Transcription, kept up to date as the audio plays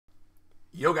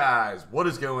Yo guys, what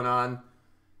is going on?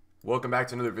 Welcome back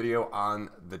to another video on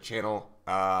the channel.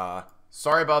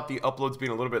 Sorry about the uploads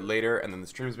being a little bit later and then the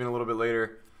streams being a little bit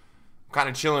later. I'm kind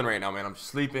of chilling right now, man. I'm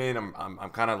sleeping. I'm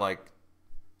kind of like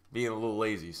being a little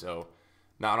lazy, so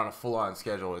not on a full-on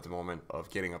schedule at the moment of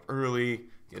getting up early,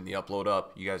 getting the upload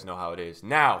up. You guys know how it is.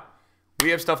 Now,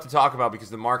 we have stuff to talk about because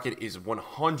the market is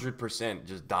 100%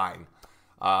 just dying.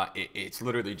 It's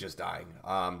literally just dying.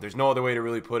 There's no other way to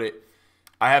really put it.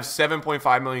 I have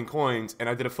 7.5 million coins, and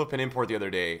I did a flip and import the other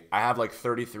day. I have like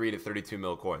 33 to 32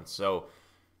 mil coins. So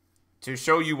to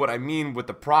show you what I mean with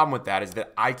the problem with that is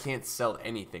that I can't sell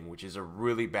anything, which is a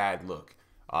really bad look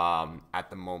at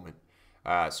the moment.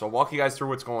 So I'll walk you guys through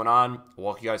what's going on. I'll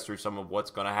walk you guys through some of what's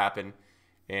going to happen.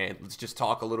 And let's just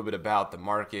talk a little bit about the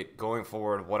market going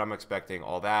forward, what I'm expecting,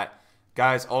 all that.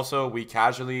 Guys, also, we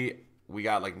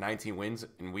got like 19 wins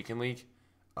in Weekend League.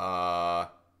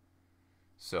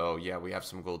 So, yeah, we have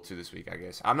some gold too this week, I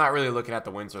guess. I'm not really looking at the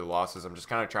wins or the losses. I'm just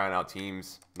kind of trying out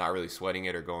teams, not really sweating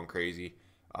it or going crazy.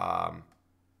 Why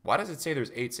does it say there's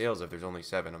 8 sales if there's only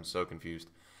 7? I'm so confused.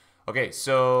 Okay,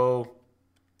 so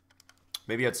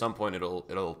maybe at some point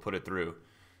it'll put it through.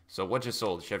 So what just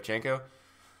sold? Shevchenko?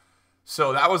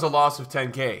 So that was a loss of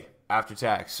 10K after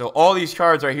tax. So all these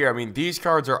cards right here, I mean, these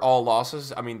cards are all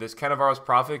losses. I mean, this Cannavaro's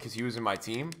profit because he was in my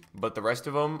team, but the rest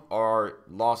of them are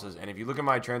losses. And if you look at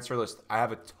my transfer list, I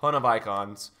have a ton of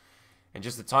icons and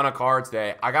just a ton of cards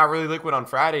that I got really liquid on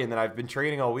Friday, and then I've been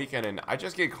trading all weekend, and I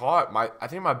just get caught. I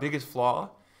think my biggest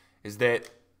flaw is that,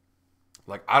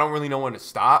 like, I don't really know when to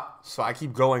stop, so I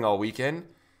keep going all weekend,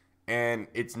 and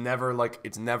it's never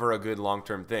a good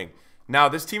long-term thing. Now,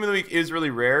 this team of the week is really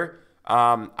rare.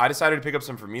 I decided to pick up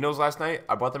some Firminos last night.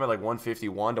 I bought them at like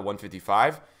 151 to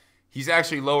 155. He's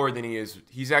actually lower than he is.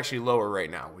 He's actually lower right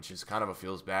now, which is kind of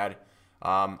feels bad.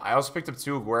 I also picked up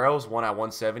 2 Agueros, one at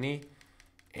 170,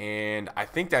 and I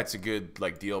think that's a good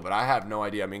like deal, but I have no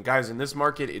idea. I mean, guys, in this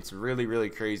market, it's really, really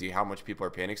crazy how much people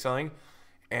are panic selling.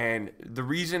 And the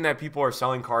reason that people are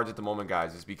selling cards at the moment,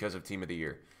 guys, is because of Team of the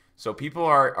Year. So people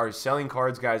are selling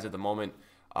cards, guys, at the moment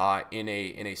in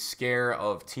a scare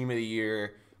of Team of the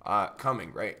Year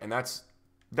coming, right? And that's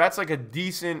like a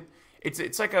decent,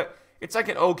 it's like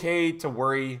an okay to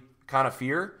worry kind of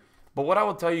fear. But what I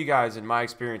will tell you guys in my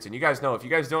experience, and you guys know, if you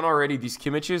guys don't already, these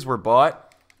Kimmiches were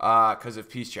bought because of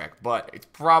Peace Check, but it's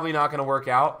probably not going to work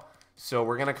out. So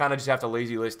we're going to kind of just have to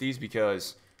lazy list these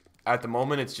because at the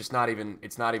moment it's just not even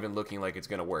looking like it's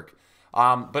going to work.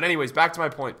 But anyways, back to my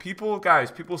point.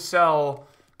 People sell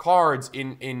cards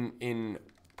in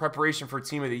preparation for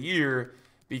Team of the Year.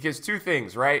 Because 2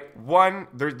 things, right? One,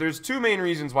 there's 2 main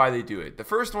reasons why they do it. The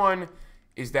first one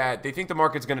is that they think the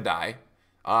market's going to die.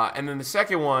 And then the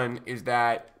second one is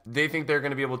that they think they're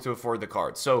going to be able to afford the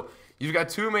cards. So you've got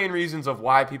 2 main reasons of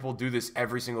why people do this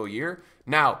every single year.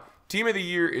 Now, Team of the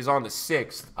Year is on the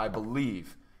 6th, I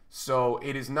believe. So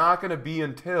it is not going to be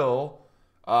until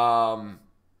the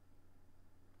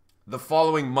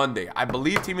following Monday. I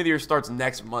believe Team of the Year starts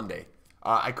next Monday.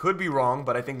 I could be wrong,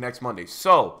 but I think next Monday.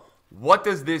 So what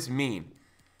does this mean?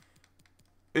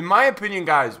 In my opinion,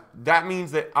 guys, that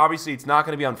means that obviously it's not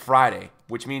going to be on Friday,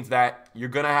 which means that you're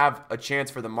going to have a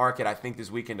chance for the market, I think, this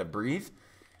weekend to breathe.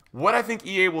 What I think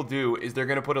EA will do is they're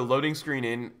going to put a loading screen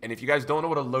in, and if you guys don't know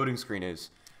what a loading screen is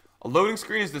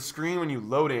the screen when you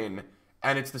load in,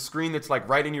 and it's the screen that's like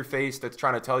right in your face that's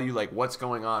trying to tell you like what's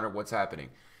going on or what's happening.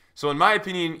 So in my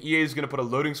opinion, EA is going to put a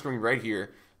loading screen right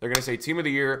here. They're going to say Team of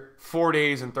the Year, 4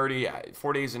 days and 30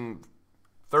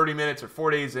 minutes or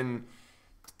 4 days and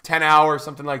 10 hours,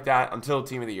 something like that, until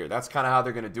Team of the Year. That's kind of how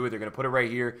they're going to do it. They're going to put it right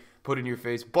here, put it in your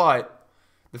face. But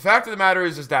the fact of the matter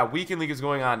is that Weekend League is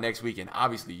going on next weekend.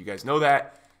 Obviously, you guys know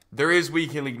that. There is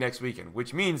Weekend League next weekend,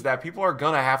 which means that people are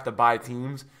going to have to buy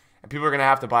teams and people are going to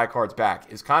have to buy cards back.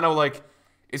 It's kind of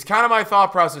my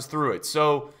thought process through it.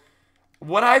 So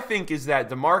what I think is that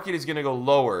the market is going to go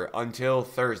lower until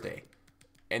Thursday.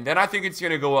 And then I think it's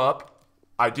going to go up.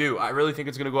 I do. I really think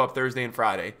it's going to go up Thursday and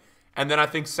Friday. And then I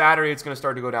think Saturday it's going to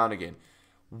start to go down again.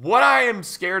 What I am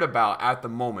scared about at the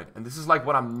moment, and this is like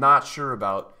what I'm not sure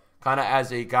about, kind of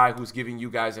as a guy who's giving you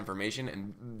guys information,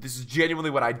 and this is genuinely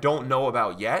what I don't know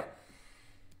about yet.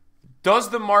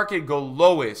 Does the market go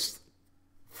lowest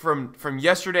from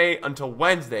yesterday until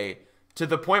Wednesday to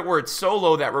the point where it's so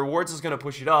low that rewards is going to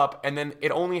push it up, and then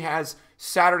it only has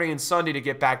Saturday and Sunday to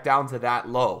get back down to that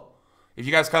low? If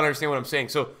you guys kind of understand what I'm saying.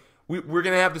 So we're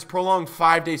going to have this prolonged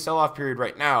 5-day sell-off period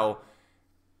right now.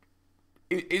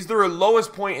 Is there a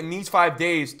lowest point in these 5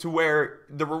 days to where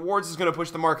the rewards is going to push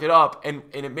the market up and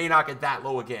it may not get that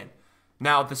low again?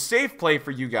 Now, the safe play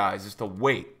for you guys is to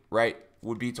wait, right?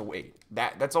 Would be to wait.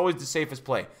 That's always the safest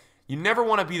play. You never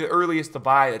want to be the earliest to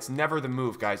buy. That's never the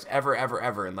move, guys. Ever, ever,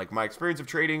 ever. And like my experience of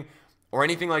trading or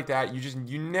anything like that,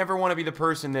 you never want to be the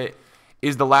person that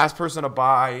is the last person to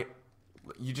buy.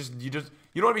 You don't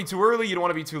want to be too early. You don't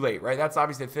want to be too late, right? That's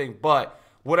obviously the thing. But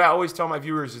what I always tell my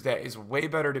viewers is that it's way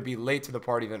better to be late to the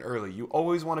party than early. You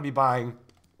always want to be buying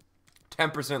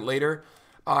 10% later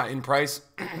in price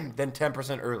than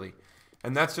 10% early.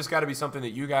 And that's just got to be something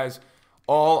that you guys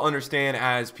all understand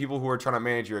as people who are trying to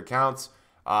manage your accounts,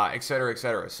 et cetera, et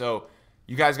cetera. So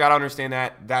you guys got to understand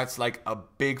that. That's like a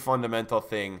big fundamental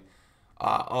thing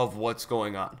of what's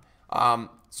going on.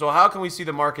 So how can we see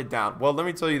the market down? Well, let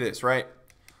me tell you this, right?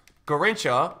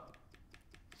 Garincha,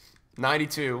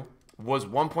 92, was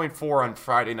 1.4 on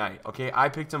Friday night. Okay, I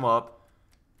picked him up.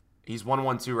 He's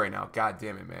 112 right now. God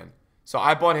damn it, man. So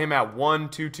I bought him at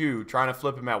 122, trying to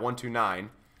flip him at 129,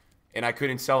 and I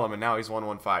couldn't sell him, and now he's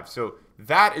 115. So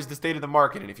that is the state of the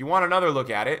market. And if you want another look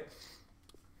at it,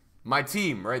 my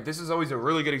team, right? This is always a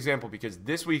really good example because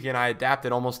this weekend I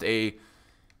adapted almost an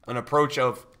approach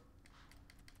of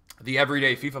the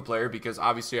everyday FIFA player because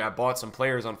obviously I bought some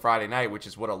players on Friday night, which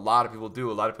is what a lot of people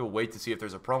do. A lot of people wait to see if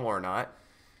there's a promo or not.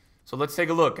 So let's take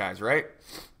a look, guys, right?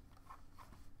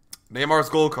 Neymar's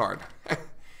gold card.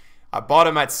 I bought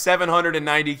him at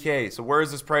 790K. So where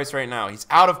is this price right now? He's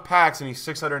out of packs and he's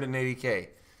 680K.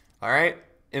 All right?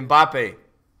 Mbappe.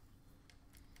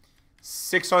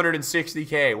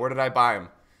 660K. Where did I buy him?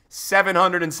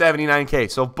 779K.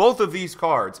 So both of these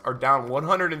cards are down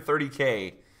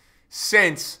 130K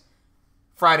since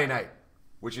Friday night,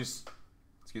 which is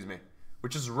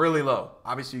really low.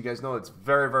 Obviously, you guys know it's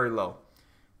very, very low.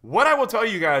 What I will tell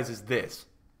you guys is this.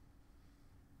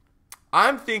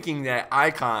 I'm thinking that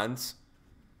icons,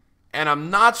 and I'm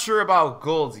not sure about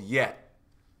golds yet.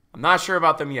 I'm not sure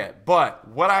about them yet. But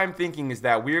what I'm thinking is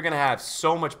that we're going to have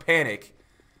so much panic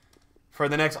for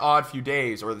the next odd few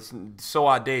days or so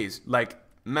odd days. Like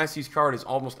Messi's card is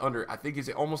almost under, I think, is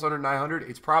it almost under 900?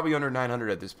 It's probably under 900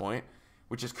 at this point,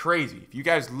 which is crazy. If you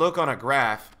guys look on a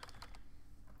graph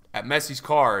at Messi's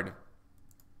card,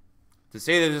 to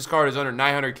say that this card is under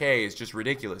 900K is just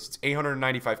ridiculous. It's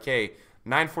 895K.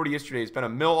 940 yesterday. It's been a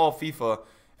mill all FIFA,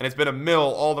 and it's been a mill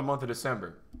all the month of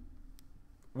December.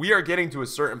 We are getting to a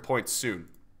certain point soon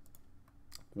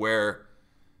where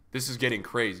this is getting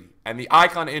crazy. And the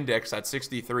icon index at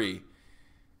 63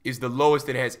 is the lowest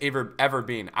it has ever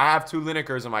been. I have 2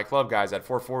 Linekers in my club, guys, at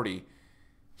 440.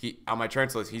 On my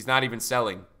transfer list, he's not even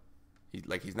selling.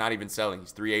 He's not even selling.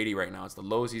 He's 380 right now. It's the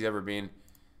lowest he's ever been.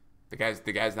 The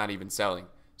guy's not even selling.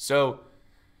 So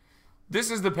this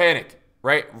is the panic.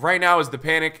 Right now is the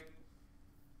panic.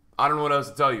 I don't know what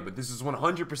else to tell you, but this is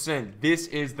 100%. This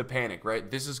is the panic, right?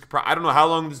 I don't know how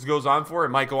long this goes on for. It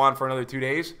might go on for another 2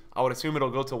 days. I would assume it'll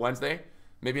go till Wednesday.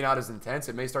 Maybe not as intense.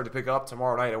 It may start to pick up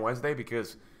tomorrow night and Wednesday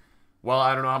because, well,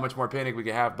 I don't know how much more panic we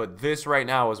can have. But this right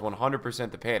now is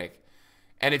 100% the panic.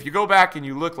 And if you go back and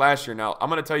you look last year, now,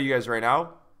 I'm going to tell you guys right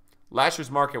now, last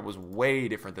year's market was way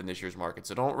different than this year's market.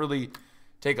 So don't really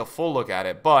take a full look at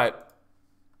it. But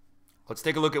let's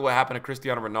take a look at what happened to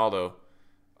Cristiano Ronaldo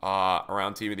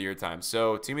around Team of the Year time.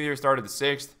 So Team of the Year started the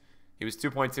 6th. He was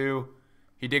 2.2.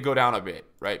 He did go down a bit,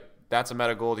 right? That's a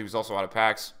meta gold. He was also out of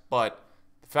packs. But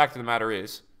the fact of the matter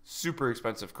is, super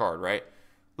expensive card, right?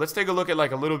 Let's take a look at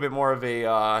like a little bit more of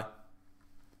a,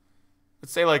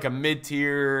 let's say like a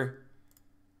mid-tier.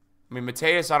 I mean,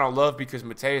 Mateus I don't love because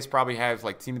Mateus probably has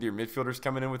like Team of the Year midfielders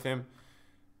coming in with him.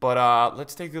 But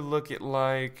let's take a look at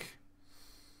like...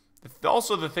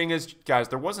 Also, the thing is, guys,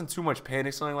 there wasn't too much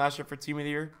panic selling last year for Team of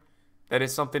the Year. That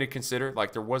is something to consider.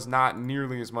 Like, there was not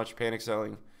nearly as much panic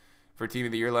selling for Team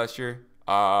of the Year last year.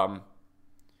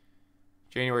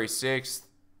 January 6th.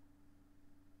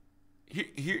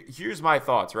 Here's my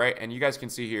thoughts, right? And you guys can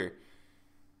see here.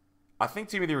 I think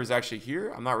Team of the Year was actually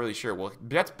here. I'm not really sure. Well,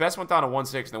 Best went down to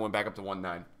 1.6 and then went back up to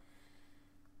 1.9.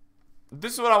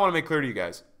 This is what I want to make clear to you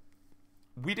guys.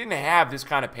 We didn't have this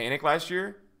kind of panic last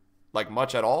year. Like,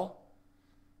 much at all.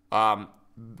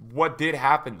 What did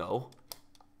happen, though,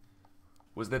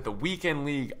 was that the weekend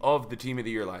league of the Team of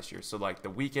the Year last year, so, like, the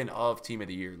weekend of Team of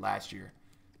the Year last year,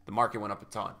 the market went up a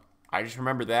ton. I just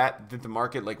remember that the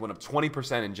market, like, went up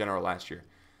 20% in general last year.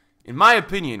 In my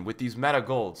opinion, with these meta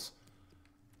golds,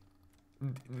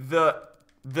 the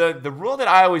rule that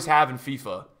I always have in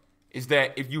FIFA is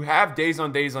that if you have days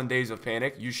on days on days of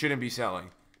panic, you shouldn't be selling.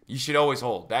 You should always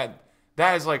hold.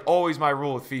 That is like always my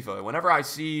rule with FIFA. Whenever I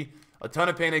see a ton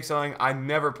of panic selling, I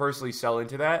never personally sell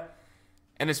into that.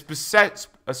 And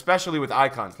especially with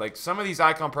icons. Like some of these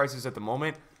icon prices at the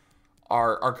moment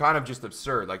are kind of just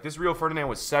absurd. Like this Rio Ferdinand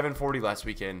was 740 last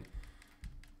weekend.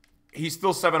 he's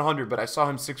still 700, but I saw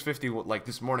him 650 like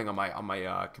this morning on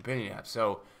my companion app.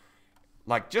 So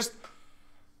like just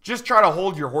try to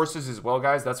hold your horses as well,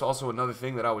 guys. That's also another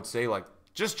thing that I would say. Like,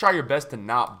 just try your best to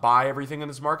not buy everything in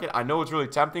this market. I know it's really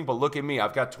tempting, but look at me.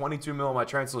 I've got 22 mil on my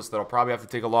transfer list that I'll probably have to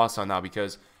take a loss on now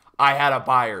because I had a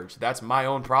buy urge. That's my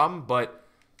own problem, but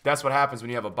that's what happens when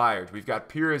you have a buy urge. We've got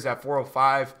Pires at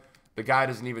 405. The guy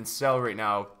doesn't even sell right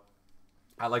now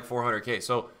at like 400K.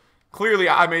 So clearly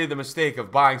I made the mistake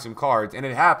of buying some cards, and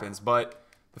it happens, but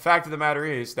the fact of the matter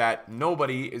is that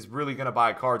nobody is really going to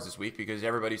buy cards this week because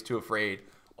everybody's too afraid.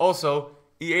 Also,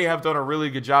 EA have done a really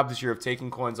good job this year of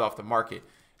taking coins off the market.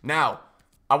 Now,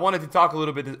 I wanted to talk a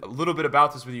little bit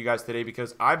about this with you guys today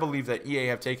because I believe that EA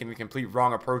have taken a complete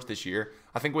wrong approach this year.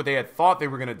 I think what they had thought they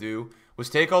were going to do was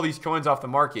take all these coins off the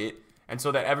market and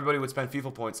so that everybody would spend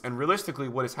FIFA points. And realistically,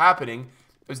 what is happening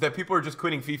is that people are just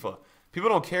quitting FIFA. People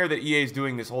don't care that EA is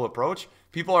doing this whole approach.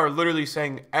 People are literally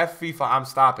saying, F FIFA, I'm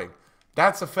stopping.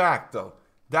 That's a fact, though.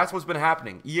 That's what's been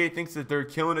happening. EA thinks that they're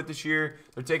killing it this year.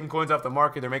 They're taking coins off the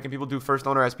market. They're making people do first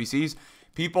owner SBCs.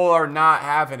 People are not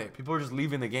having it. People are just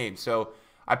leaving the game. So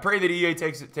I pray that EA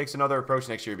takes another approach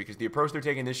next year because the approach they're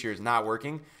taking this year is not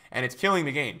working, and it's killing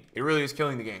the game. It really is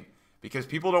killing the game because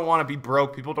people don't want to be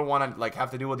broke. People don't want to like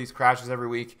have to deal with these crashes every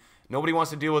week. Nobody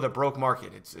wants to deal with a broke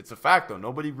market. It's a fact, though.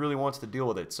 Nobody really wants to deal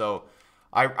with it. So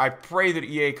I pray that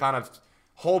EA kind of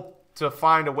hope to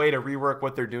find a way to rework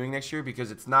what they're doing next year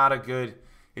because it's not a good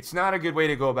way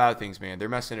to go about things, man. They're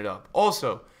messing it up.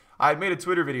 Also, I made a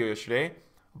Twitter video yesterday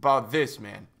about this,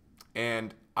 man.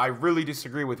 And I really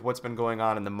disagree with what's been going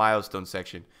on in the milestone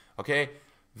section. Okay?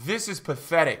 This is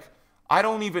pathetic. I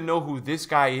don't even know who this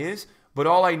guy is, but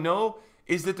all I know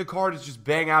is that the card is just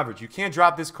bang average. You can't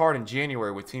drop this card in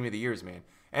January with Team of the Years, man.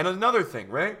 And another thing,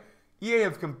 right? EA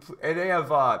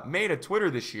have made a Twitter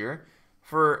this year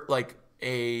for like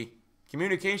a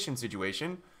communication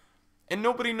situation, and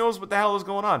nobody knows what the hell is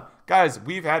going on. Guys,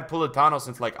 we've had Politano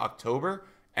since like October,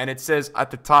 and it says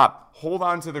at the top, hold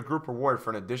on to the group reward for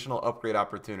an additional upgrade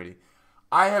opportunity.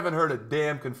 I haven't heard a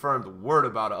damn confirmed word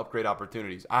about upgrade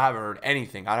opportunities. I haven't heard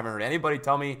anything. I haven't heard anybody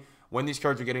tell me when these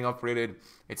cards are getting upgraded.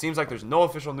 It seems like there's no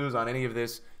official news on any of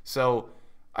this. So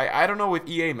I don't know with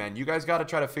EA, man. You guys got to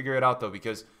try to figure it out, though,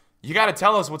 because you got to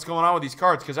tell us what's going on with these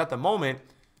cards, because at the moment,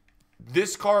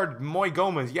 this card, Moy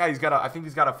Gomez, yeah, I think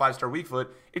he's got a 5-star weak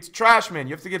foot. It's trash, man.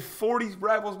 You have to get 40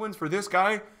 Rivals wins for this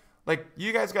guy. Like,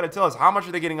 you guys got to tell us, how much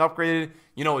are they getting upgraded?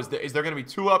 You know, is there going to be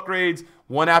 2 upgrades,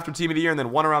 one after Team of the Year and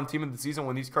then one around Team of the Season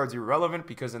when these cards are irrelevant?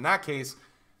 Because in that case,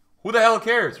 who the hell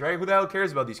cares, right? Who the hell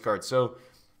cares about these cards? So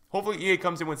hopefully EA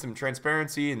comes in with some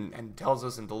transparency and tells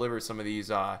us and delivers some of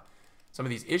these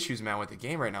issues, man, with the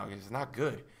game right now, because it's not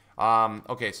good.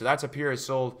 Okay, so that's a Pure is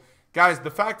sold. Guys,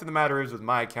 the fact of the matter is with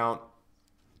my account,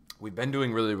 we've been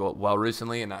doing really well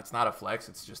recently, and that's not a flex.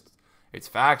 It's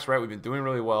facts, right? We've been doing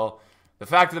really well. The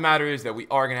fact of the matter is that we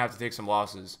are going to have to take some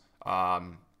losses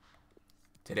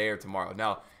today or tomorrow.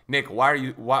 Now, Nick, why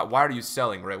are you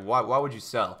selling, right? Why would you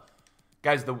sell?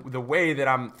 Guys, the way that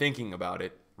I'm thinking about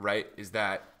it, right, is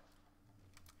that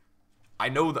I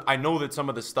know that some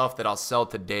of the stuff that I'll sell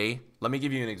today, let me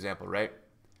give you an example, right?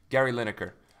 Gary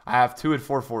Lineker. I have 2 at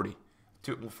 440.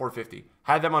 450.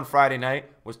 Had them on Friday night,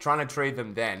 was trying to trade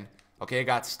them then. Okay,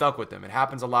 got stuck with them. It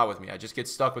happens a lot with me. I just get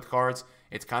stuck with cards.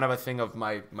 It's kind of a thing of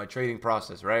my trading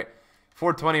process, right?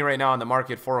 420 right now on the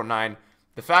market, 409.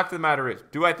 The fact of the matter is,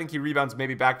 do I think he rebounds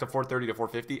maybe back to 430 to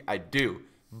 450? I do.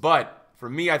 But for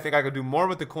me, I think I could do more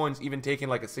with the coins, even taking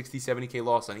like a 60, 70K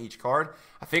loss on each card.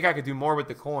 I think I could do more with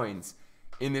the coins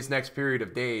in this next period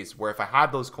of days, where if I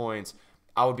had those coins,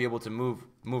 I would be able to move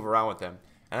around with them.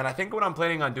 And then I think what I'm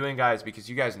planning on doing, guys, because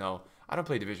you guys know, I don't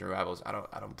play Division Rivals. I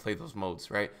don't play those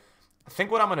modes, right? I think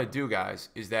what I'm going to do, guys,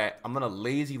 is that I'm going to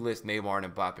lazy list Neymar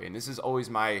and Mbappe. And this is always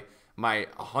my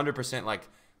 100% like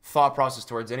thought process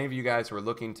towards any of you guys who are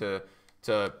looking to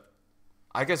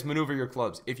I guess, maneuver your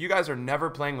clubs. If you guys are never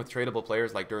playing with tradable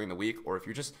players like during the week, or if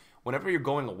you're just, whenever you're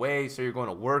going away, so you're going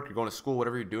to work, you're going to school,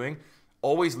 whatever you're doing,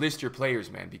 always list your players,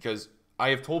 man, because I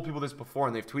have told people this before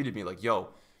and they've tweeted me like, yo,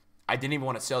 I didn't even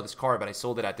want to sell this card, but I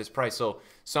sold it at this price. So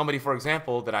somebody, for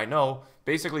example, that I know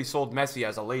basically sold Messi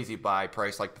as a lazy buy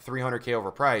price, like the 300K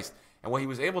overpriced. And what he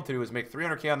was able to do is make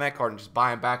 300K on that card and just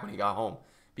buy him back when he got home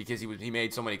because he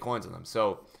made so many coins on them.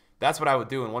 So that's what I would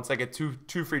do. And once I get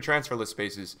two free transfer list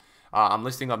spaces, I'm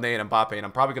listing up Ney and Mbappe, and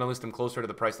I'm probably going to list them closer to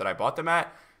the price that I bought them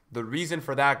at. The reason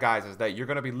for that, guys, is that you're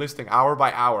going to be listing hour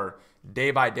by hour,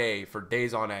 day by day, for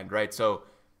days on end, right? So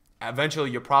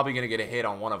eventually you're probably going to get a hit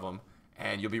on one of them,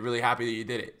 and you'll be really happy that you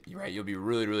did it, right? You'll be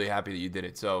really, really happy that you did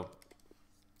it. So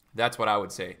that's what I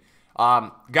would say.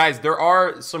 Guys, there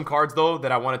are some cards, though,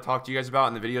 that I want to talk to you guys about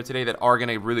in the video today that are going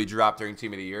to really drop during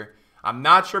Team of the Year. I'm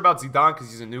not sure about Zidane because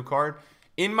he's a new card.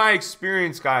 In my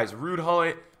experience, guys, Ruud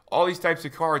Gullit, all these types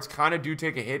of cards kind of do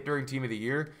take a hit during Team of the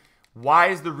Year. Why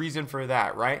is the reason for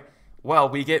that, right? Well,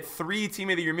 we get 3 Team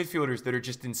of the Year midfielders that are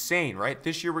just insane, right?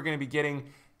 This year we're going to be getting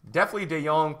definitely De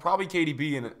Jong, probably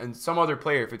KDB, and some other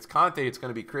player. If it's Conte, it's going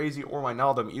to be crazy, or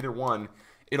Wijnaldum, either one.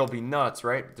 It'll be nuts,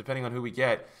 right? Depending on who we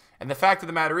get. And the fact of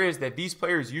the matter is that these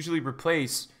players usually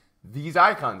replace these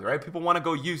icons, right? People want to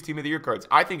go use Team of the Year cards.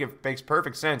 I think it makes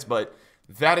perfect sense, but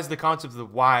that is the concept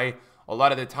of why a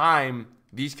lot of the time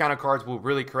these kind of cards will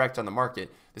really correct on the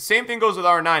market. The same thing goes with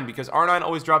R9 because R9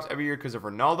 always drops every year because of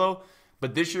Ronaldo.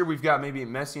 But this year we've got maybe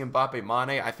Messi, Mbappe,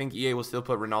 Mane. I think EA will still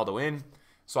put Ronaldo in.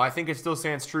 So I think it still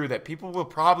stands true that people will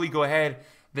probably go ahead.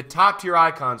 The top tier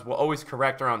icons will always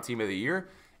correct around Team of the Year.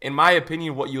 In my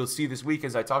opinion, what you'll see this week,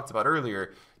 as I talked about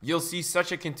earlier, you'll see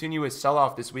such a continuous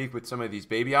sell-off this week with some of these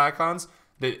baby icons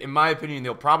that, in my opinion,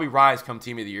 they'll probably rise come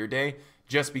Team of the Year day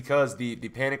just because the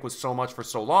panic was so much for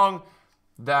so long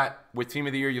that with Team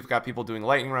of the Year, you've got people doing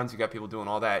lightning runs, you've got people doing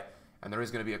all that, and there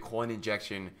is going to be a coin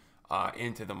injection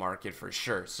into the market for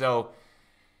sure. So,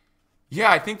 yeah,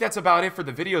 I think that's about it for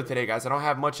the video today, guys. I don't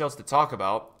have much else to talk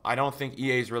about. I don't think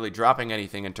EA is really dropping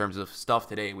anything in terms of stuff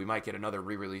today. We might get another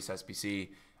re-release SBC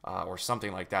or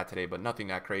something like that today, but nothing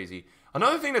that crazy.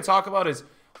 Another thing to talk about is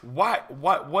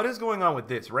what is going on with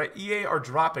this, right? EA are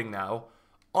dropping now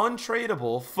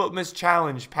untradeable Footmas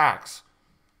Challenge packs.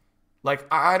 Like,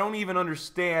 I don't even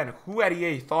understand who at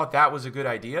EA thought that was a good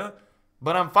idea,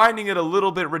 but I'm finding it a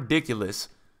little bit ridiculous,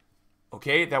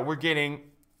 okay, that we're getting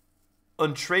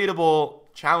untradeable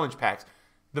challenge packs.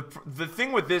 The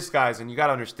thing with this, guys, and you got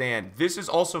to understand, this is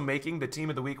also making the Team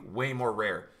of the Week way more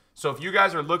rare. So if you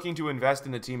guys are looking to invest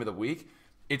in the Team of the Week,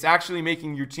 it's actually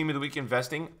making your Team of the Week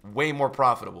investing way more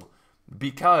profitable.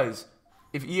 Because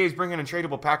if EA is bringing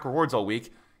untradeable pack rewards all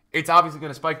week, it's obviously going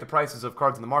to spike the prices of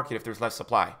cards in the market if there's less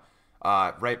supply.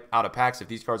 Right out of packs, if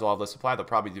these cards all have less supply, they'll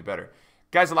probably do better.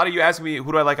 Guys, a lot of you ask me,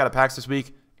 who do I like out of packs this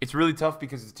week? It's really tough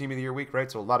because it's Team of the Year week, right?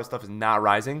 So a lot of stuff is not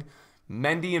rising.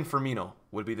 Mendy and Firmino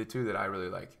would be the 2 that I really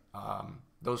like.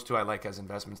 Those 2 I like as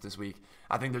investments this week.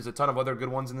 I think there's a ton of other good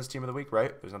ones in this Team of the Week,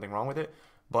 right? There's nothing wrong with it.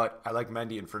 But I like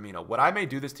Mendy and Firmino. What I may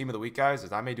do this Team of the Week, guys,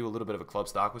 is I may do a little bit of a club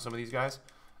stock with some of these guys.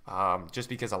 Just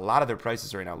because a lot of their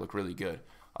prices right now look really good.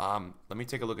 Let me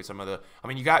take a look at some of the... I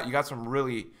mean, you got some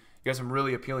really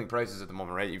appealing prices at the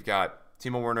moment, right? You've got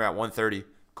Timo Werner at 130,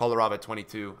 Kolarov at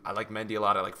 22. I like Mendy a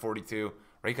lot at like 42.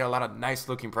 Right, you got a lot of nice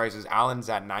looking prices. Allen's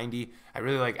at 90. I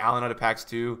really like Allen out of packs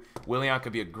too. Willian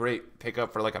could be a great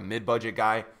pickup for like a mid-budget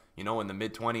guy, you know, in the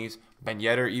mid-20s. Ben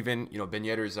Yedder even, you know, Ben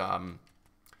Yedder's going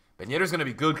to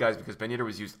be good, guys, because Ben Yedder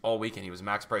was used all weekend. He was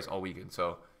max price all weekend,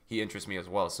 so he interests me as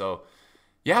well. So,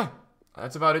 yeah,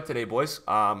 that's about it today, boys.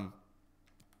 Long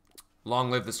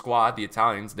live the squad. The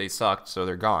Italians, they sucked, so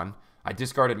they're gone. I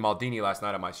discarded Maldini last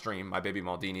night on my stream, my baby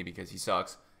Maldini, because he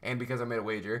sucks, and because I made a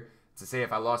wager to say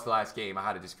if I lost the last game, I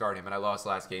had to discard him, and I lost the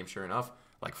last game, sure enough.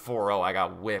 Like 4-0, I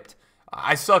got whipped.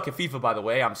 I suck at FIFA, by the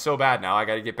way. I'm so bad now. I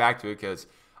got to get back to it because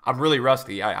I'm really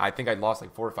rusty. I think I lost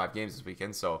like 4 or 5 games this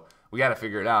weekend, so we got to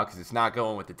figure it out because it's not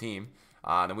going with the team.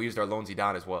 Then we used our loan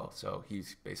Zidane as well, so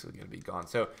he's basically going to be gone.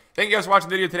 So thank you guys for watching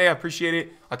the video today. I appreciate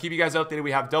it. I'll keep you guys updated.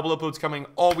 We have double uploads coming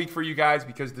all week for you guys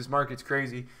because this market's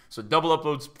crazy. So double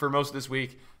uploads for most of this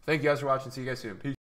week. Thank you guys for watching. See you guys soon. Peace.